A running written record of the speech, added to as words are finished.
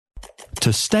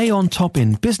To stay on top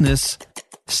in business,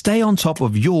 stay on top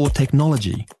of your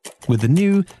technology with the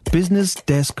new Business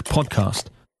Desk podcast,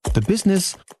 The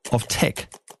Business of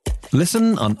Tech.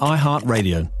 Listen on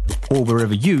iHeartRadio or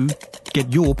wherever you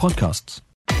get your podcasts.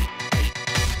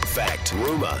 Fact,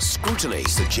 rumour, scrutiny,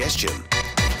 suggestion.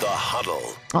 The Huddle.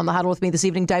 On The Huddle with me this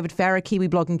evening, David Farrar, Kiwi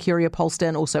blog and courier pollster,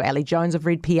 and also Ali Jones of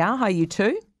Red PR. How are you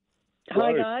two?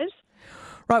 Hi, guys.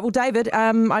 Right, well, David,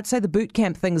 I'd say the boot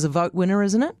camp thing's a vote winner,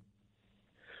 isn't it?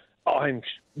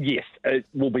 Yes, it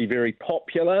will be very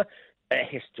popular. It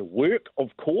has to work, of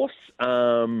course,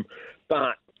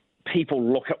 but people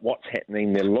look at what's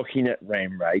happening. They're looking at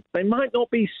ram raids. They might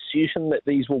not be certain that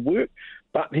these will work,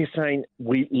 but they're saying,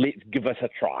 let's give it a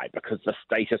try because the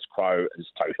status quo is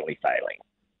totally failing.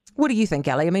 What do you think,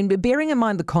 Ali? I mean, bearing in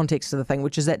mind the context of the thing,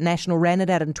 which is that National ran it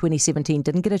out in 2017,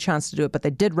 didn't get a chance to do it, but they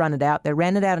did run it out. They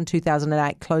ran it out in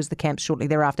 2008, closed the camps shortly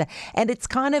thereafter, and it's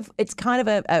kind of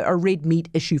a red meat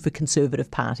issue for Conservative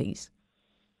parties.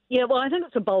 Yeah, well, I think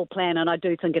it's a bold plan, and I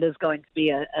do think it is going to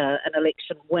be an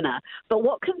election winner. But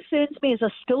what concerns me is I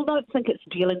still don't think it's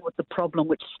dealing with the problem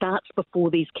which starts before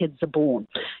these kids are born.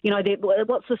 You know,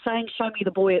 what's the saying? Show me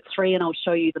the boy at 3 and I'll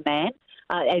show you the man.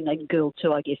 And girl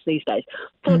too, I guess, these days.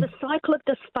 So the cycle of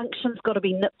dysfunction's got to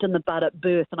be nipped in the bud at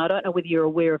birth. And I don't know whether you're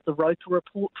aware of the Roper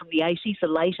report from the 80s, the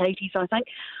late 80s, I think.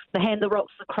 The hand that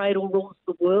rocks the cradle rules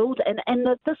the world. And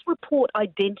this report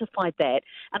identified that.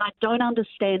 And I don't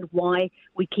understand why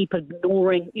we keep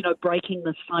ignoring, breaking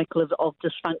the cycle of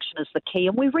dysfunction is the key.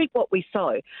 And we reap what we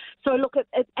sow. So look, what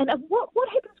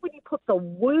happens when you put the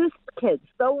worst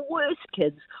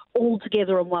kids all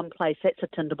together in one place? That's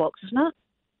a tinderbox, isn't it?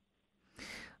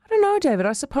 I don't know, David.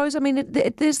 I suppose,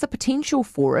 there's the potential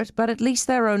for it, but at least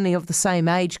they're only of the same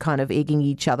age, kind of egging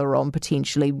each other on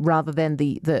potentially, rather than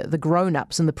the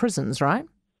grown-ups in the prisons, right?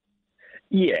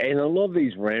 Yeah, and a lot of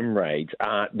these ram raids,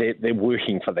 they're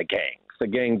working for the gangs. The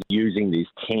gangs using these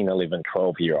 10, 11,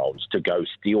 12-year-olds to go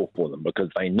steal for them because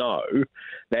they know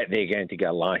that they're going to get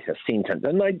a lighter sentence.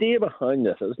 And the idea behind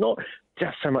this is not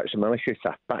just so much the military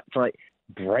stuff, but it's like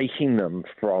breaking them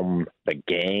from the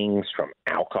gangs, from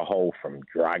alcohol, from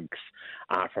drugs,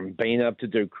 from being able to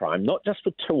do crime, not just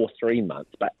for 2 or 3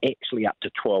 months, but actually up to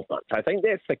 12 months. I think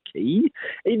that's the key.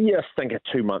 If you just think a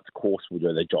 2-month course will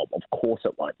do the job, of course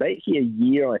it won't. But actually a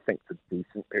year, I think, is a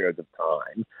decent period of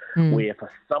time where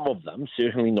for some of them,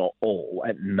 certainly not all,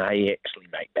 it may actually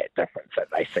make that difference, that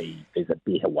they see there's a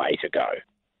better way to go.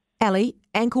 Ali,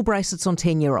 ankle bracelets on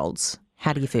 10-year-olds.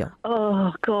 How do you feel?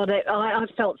 Oh, God, I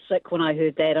felt sick when I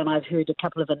heard that, and I've heard a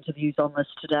couple of interviews on this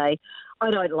today. I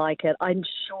don't like it. I'm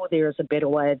sure there is a better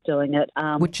way of doing it.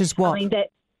 Which is what? I don't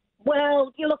know.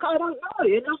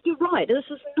 You're right. This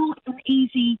is not an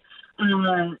easy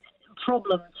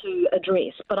problem to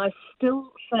address, but I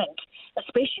still think,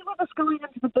 especially with us going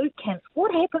into the boot camps,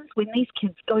 what happens when these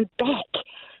kids go back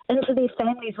into their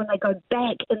families, when they go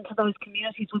back into those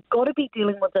communities? We've got to be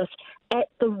dealing with this at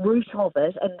the root of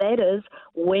it, and that is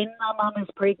when the mum is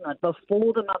pregnant,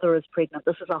 before the mother is pregnant.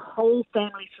 This is a whole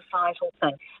family societal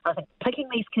thing. I think picking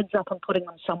these kids up and putting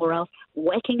them somewhere else,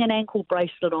 whacking an ankle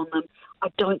bracelet on them, I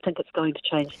don't think it's going to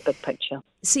change the big picture.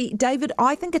 See, David,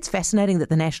 I think it's fascinating that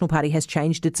the National Party has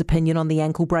changed its opinion on the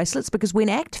ankle bracelets, because when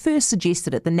ACT first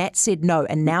suggested it, the Nats said no,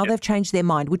 and now they've changed their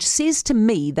mind, which says to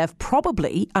me they've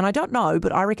probably, and I don't know,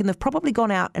 but I reckon they've probably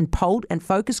gone out and polled and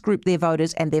focus grouped their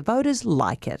voters, and their voters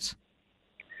like it.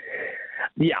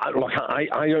 Yeah, look,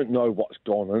 I don't know what's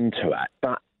gone into it,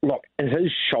 but look, it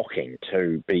is shocking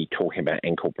to be talking about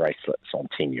ankle bracelets on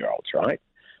 10-year-olds, right?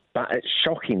 But it's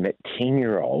shocking that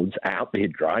 10-year-olds are out there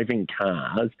driving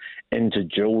cars into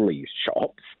jewellery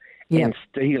shops and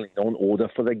stealing on order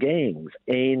for the gangs.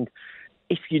 And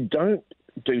if you don't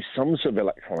do some sort of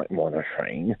electronic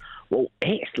monitoring, well,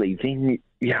 actually, then,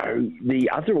 the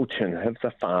other alternatives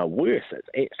are far worse. It's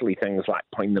actually things like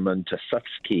putting them into SIFS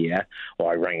care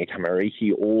or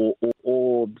Rangatamariki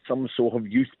or some sort of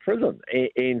youth prison.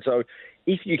 And so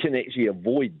if you can actually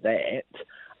avoid that,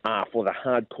 for the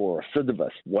hardcore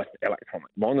recidivists with electronic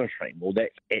monitoring, well,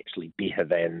 that's actually better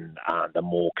than the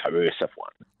more coercive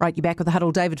one. Right, you're back with The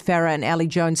Huddle, David Farrar and Ali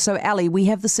Jones. So, Ali, we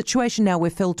have the situation now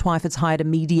where Phil Twyford's hired a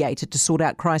mediator to sort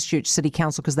out Christchurch City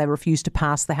Council because they refused to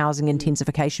pass the housing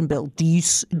intensification bill. Do you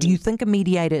think a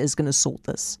mediator is going to sort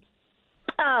this?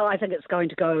 Oh, I think it's going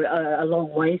to go a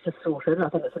long way to sort it. I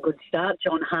think it's a good start.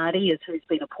 John Hardy is who's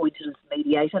been appointed as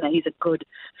mediator. Now, he's a good,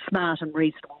 smart and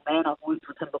reasonable man. I've worked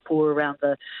with him before around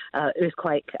the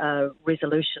earthquake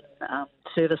resolution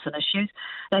service and issues.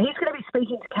 Now, he's going to be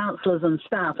speaking to councillors and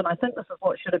staff, and I think this is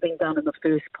what should have been done in the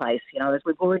first place. You know, as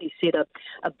we've already said,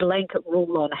 a blanket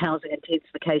rule on housing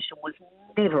intensification was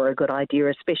never a good idea,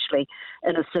 especially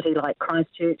in a city like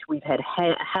Christchurch. We've had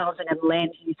housing and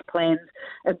land use plans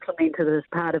implemented as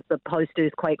part of the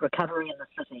post-earthquake recovery in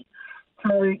the city.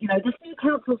 So, you know, this new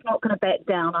council's not going to back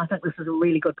down. I think this is a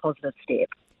really good positive step.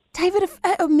 David,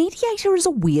 a mediator is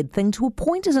a weird thing to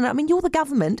appoint, isn't it? I mean, you're the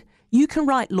government. You can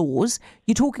write laws.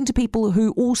 You're talking to people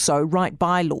who also write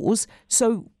bylaws.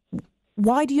 So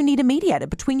why do you need a mediator?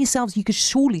 Between yourselves, you could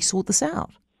surely sort this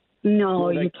out. No,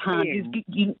 well, you can't.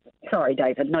 Sorry,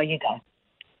 David. No, you don't.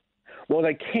 Well,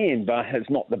 they can, but it's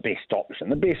not the best option.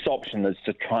 The best option is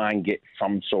to try and get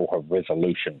some sort of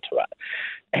resolution to it.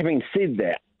 Having said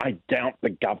that, I doubt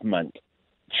the government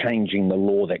changing the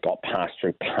law that got passed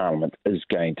through Parliament is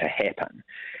going to happen.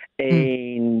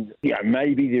 And, you know,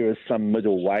 maybe there is some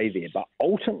middle way there. But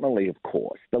ultimately, of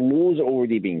course, the law's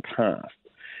already been passed.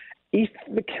 If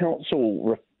the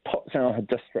council puts out a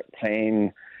district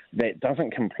plan that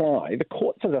doesn't comply, the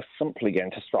courts are just simply going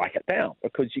to strike it down,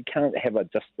 because you can't have a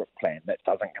district plan that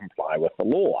doesn't comply with the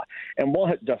law. And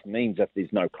what it just means, if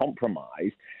there's no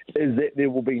compromise, is that there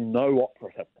will be no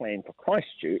operative plan for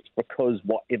Christchurch, because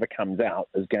whatever comes out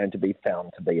is going to be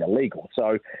found to be illegal.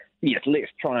 So, yes,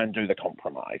 let's try and do the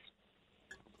compromise.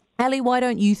 Ali, why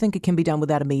don't you think it can be done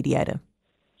without a mediator?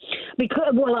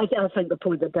 Because, well, I think the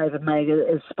point that David made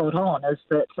is spot on, is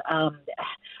that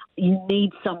you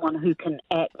need someone who can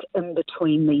act in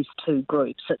between these two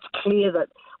groups. It's clear that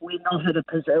we're not at a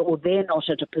position, or they're not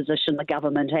at a position, the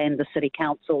government and the city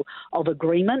council, of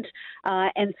agreement,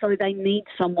 and so they need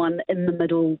someone in the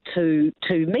middle to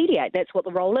mediate. That's what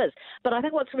the role is. But I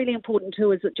think what's really important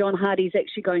too is that John Hardy's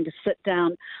actually going to sit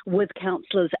down with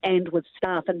councillors and with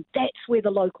staff, and that's where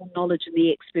the local knowledge and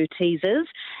the expertise is.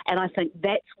 And I think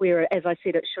that's where, as I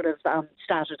said, it should have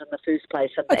started in the first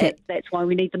place, and okay. That's why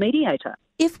we need the mediator.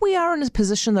 If we are in a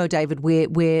position, though, David, where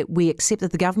we accept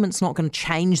that the government's not going to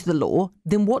change the law,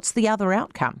 then what's the other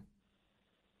outcome?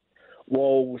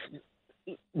 Well,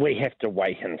 we have to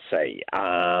wait and see.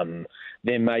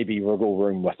 There may be wiggle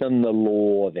room within the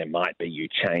law. There might be you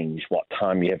change what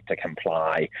time you have to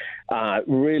comply.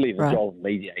 Really, the job of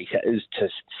mediator is to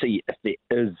see if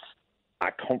there is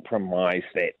a compromise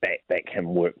that can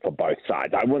work for both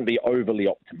sides. I wouldn't be overly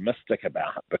optimistic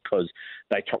about it, because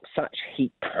they took such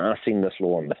heat passing this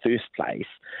law in the first place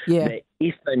that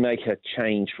if they make a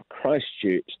change for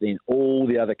Christchurch, then all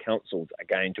the other councils are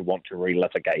going to want to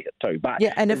relitigate it too. But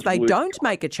and if they don't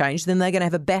make a change, then they're going to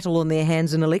have a battle on their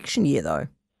hands in election year, though.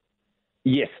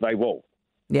 Yes, they will.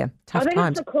 Yeah, tough times. I think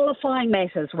times. it's the qualifying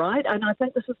matters, right? And I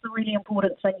think this is the really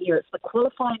important thing here. It's the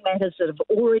qualifying matters that have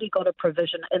already got a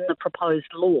provision in the proposed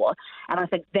law. And I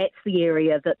think that's the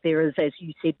area that there is, as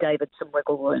you said, David, some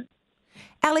wiggle room.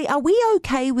 Ali, are we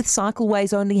okay with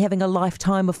cycleways only having a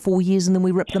lifetime of 4 years and then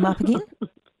we rip them up again?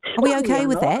 Are we okay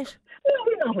with that? No,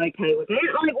 we're not okay with that.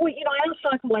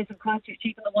 Our cycleways in Christchurch,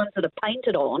 even the ones that are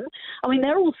painted on, I mean,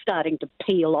 they're all starting to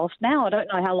peel off now. I don't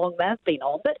know how long they've been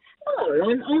on, but no,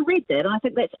 I read that. I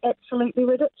think that's absolutely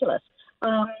ridiculous.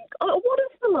 What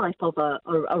is the life of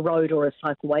a road or a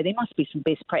cycleway? There must be some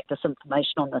best practice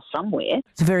information on this somewhere.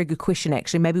 It's a very good question,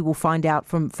 actually. Maybe we'll find out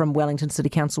from Wellington City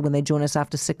Council when they join us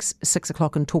after 6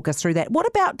 o'clock and talk us through that. What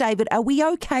about, David, are we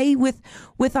okay with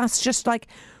us just like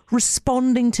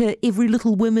responding to every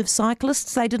little whim of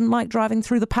cyclists? They didn't like driving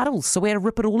through the puddles, so we had to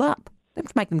rip it all up.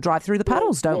 Let's make them drive through the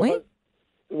puddles, don't we?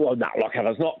 Well, no, look, if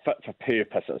it's not fit for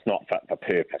purpose, it's not fit for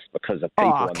purpose, because of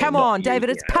people. Oh, come on, David,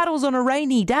 it's puddles on a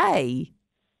rainy day.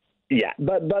 Yeah,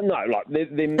 but no, like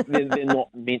they're not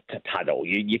meant to puddle.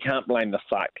 You can't blame the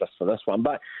cyclists for this one.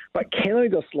 But can I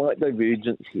go slight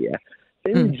divergence here?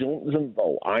 In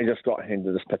Johnsonville, I just got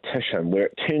handed this petition where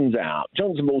it turns out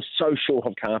Johnsonville's so short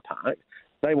of car parks,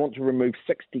 they want to remove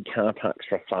 60 car parks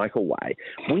for a cycleway.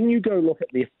 When you go look at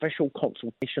the official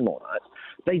consultation on it,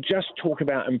 they just talk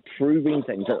about improving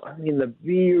things. And I mean, the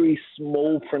very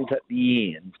small print at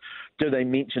the end, do they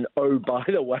mention, oh, by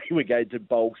the way, we're going to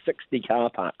bowl 60 car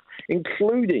parks,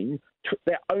 including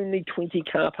there are only 20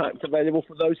 car parks available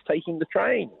for those taking the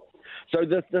train. So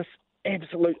this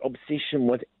absolute obsession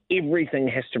with everything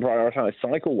has to prioritise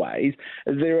cycleways,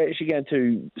 they're actually going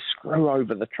to screw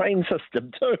over the train system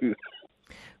too.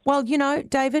 Well,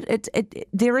 David,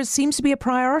 seems to be a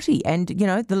priority, and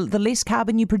the less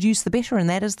carbon you produce, the better, and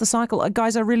that is the cycle.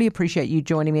 Guys, I really appreciate you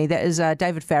joining me. That is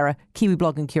David Farrar, Kiwi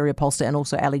blog and Curia Polster, and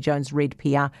also Ali Jones, Red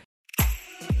PR.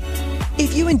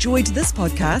 If you enjoyed this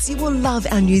podcast, you will love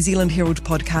our New Zealand Herald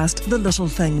podcast, The Little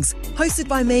Things, hosted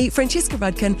by me, Francesca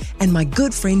Rudkin, and my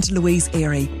good friend Louise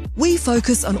Airy. We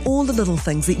focus on all the little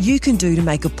things that you can do to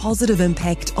make a positive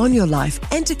impact on your life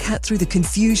and to cut through the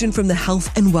confusion from the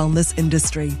health and wellness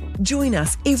industry. Join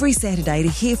us every Saturday to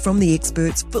hear from the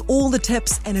experts for all the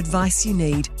tips and advice you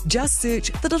need. Just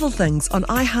search The Little Things on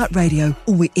iHeartRadio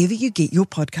or wherever you get your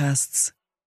podcasts.